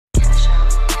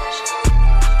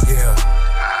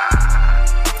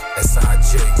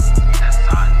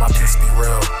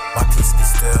real, my peace be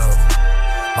still.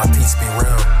 My peace be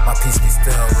real, my peace be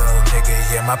still, little nigga.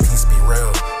 Yeah, my peace be real,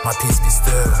 my peace be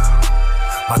still.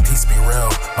 My peace be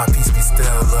real, my peace be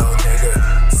still, little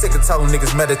nigga. Sick of telling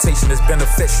niggas meditation is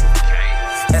beneficial.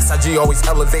 SIG always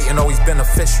elevating, always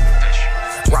beneficial.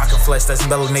 Rockin' flesh that's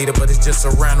melanated, but it's just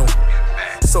a rental.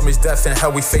 So much death and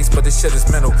hell we face, but this shit is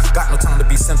mental. Got no time to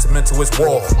be sentimental, it's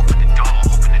war.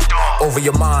 Over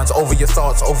your minds, over your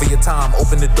thoughts, over your time.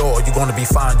 Open the door, you're gonna be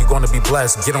fine, you're gonna be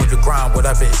blessed. Get on your grind,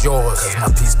 whatever is yours. Cause my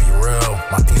peace be real,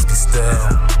 my peace be still.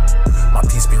 My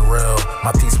peace be real,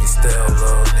 my peace be still,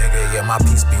 little nigga. Yeah, my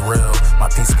peace be real, my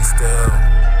peace be still.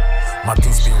 My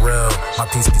peace be real, my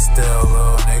peace be still,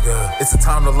 little nigga. It's a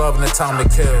time to love and a time to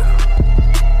kill.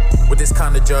 With this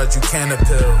kind of judge, you can't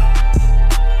appeal.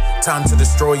 Time to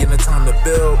destroy and a time to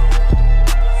build.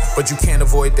 But you can't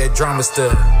avoid that drama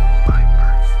still.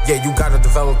 Yeah, you gotta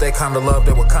develop that kind of love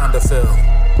that Wakanda feel.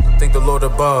 Thank the Lord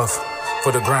above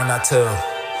for the grind I till.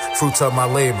 Fruits of my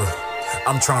labor,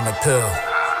 I'm trying to pill.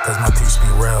 Cause my peace be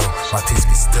real, my peace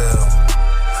be still.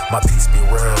 My peace be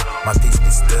real, my peace be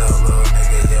still, little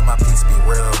nigga. Yeah, my peace be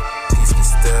real, peace be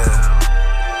still.